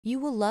You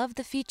will love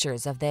the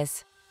features of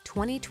this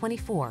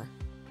 2024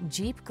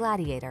 Jeep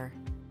Gladiator.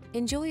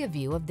 Enjoy a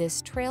view of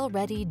this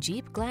trail-ready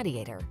Jeep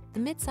Gladiator, the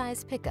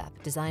midsize pickup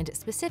designed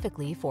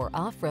specifically for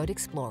off-road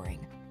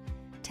exploring.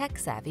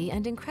 Tech-savvy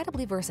and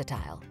incredibly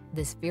versatile,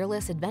 this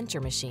fearless adventure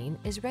machine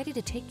is ready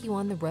to take you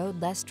on the road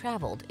less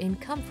traveled in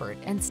comfort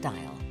and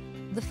style.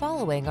 The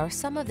following are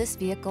some of this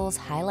vehicle's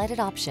highlighted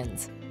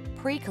options: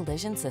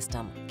 pre-collision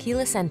system,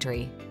 keyless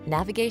entry,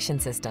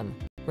 navigation system,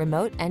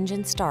 remote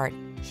engine start,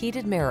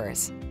 heated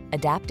mirrors,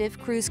 adaptive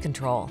cruise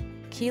control,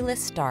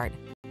 keyless start,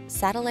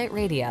 satellite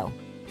radio,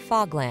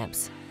 fog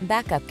lamps,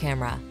 backup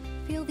camera.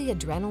 Feel the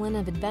adrenaline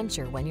of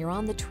adventure when you're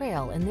on the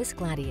trail in this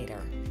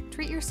Gladiator.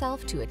 Treat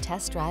yourself to a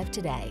test drive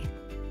today.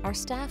 Our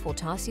staff will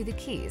toss you the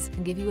keys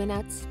and give you an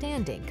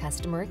outstanding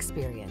customer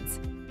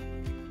experience.